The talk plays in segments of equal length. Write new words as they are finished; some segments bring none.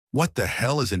What the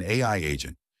hell is an AI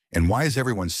agent, and why is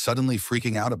everyone suddenly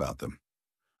freaking out about them?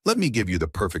 Let me give you the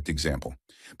perfect example,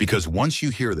 because once you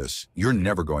hear this, you're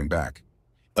never going back.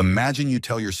 Imagine you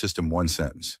tell your system one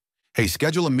sentence. Hey,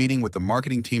 schedule a meeting with the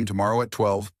marketing team tomorrow at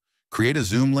 12, create a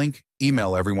Zoom link,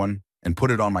 email everyone, and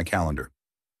put it on my calendar.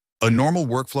 A normal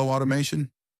workflow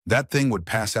automation? That thing would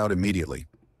pass out immediately.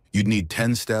 You'd need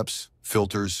 10 steps,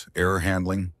 filters, error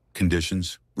handling,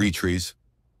 conditions, retrees.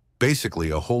 Basically,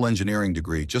 a whole engineering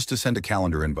degree just to send a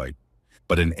calendar invite.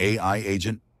 But an AI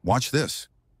agent? Watch this.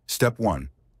 Step 1.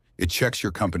 It checks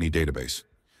your company database.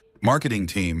 Marketing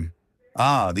team.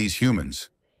 Ah, these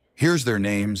humans. Here's their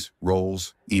names,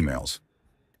 roles, emails.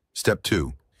 Step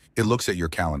 2. It looks at your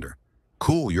calendar.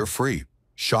 Cool, you're free.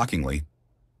 Shockingly.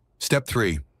 Step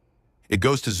 3. It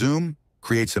goes to Zoom,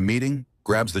 creates a meeting,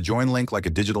 grabs the join link like a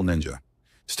digital ninja.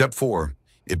 Step 4.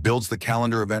 It builds the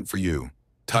calendar event for you.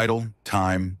 Title,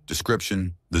 time,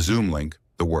 description, the Zoom link,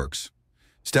 the works.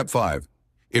 Step 5.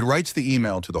 It writes the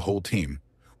email to the whole team,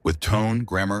 with tone,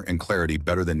 grammar, and clarity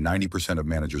better than 90% of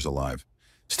managers alive.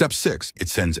 Step 6. It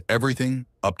sends everything,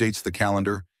 updates the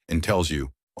calendar, and tells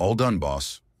you, all done,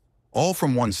 boss. All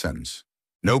from one sentence.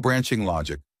 No branching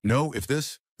logic. No if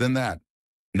this, then that.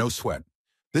 No sweat.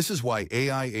 This is why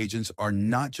AI agents are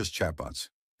not just chatbots.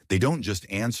 They don't just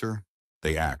answer,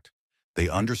 they act. They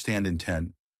understand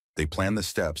intent, they plan the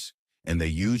steps, and they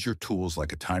use your tools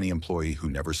like a tiny employee who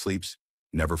never sleeps,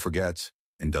 never forgets,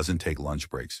 and doesn't take lunch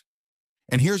breaks.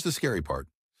 And here's the scary part.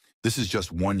 This is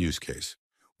just one use case.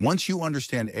 Once you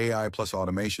understand AI plus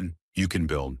automation, you can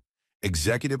build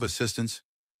executive assistants,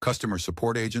 customer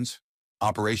support agents,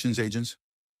 operations agents,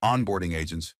 onboarding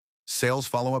agents, sales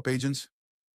follow-up agents,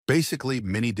 basically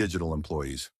mini digital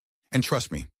employees. And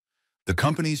trust me, the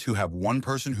companies who have one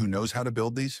person who knows how to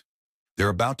build these, they're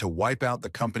about to wipe out the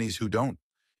companies who don't.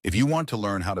 If you want to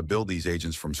learn how to build these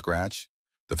agents from scratch,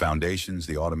 the foundations,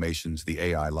 the automations, the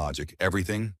AI logic,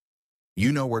 everything,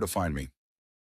 you know where to find me.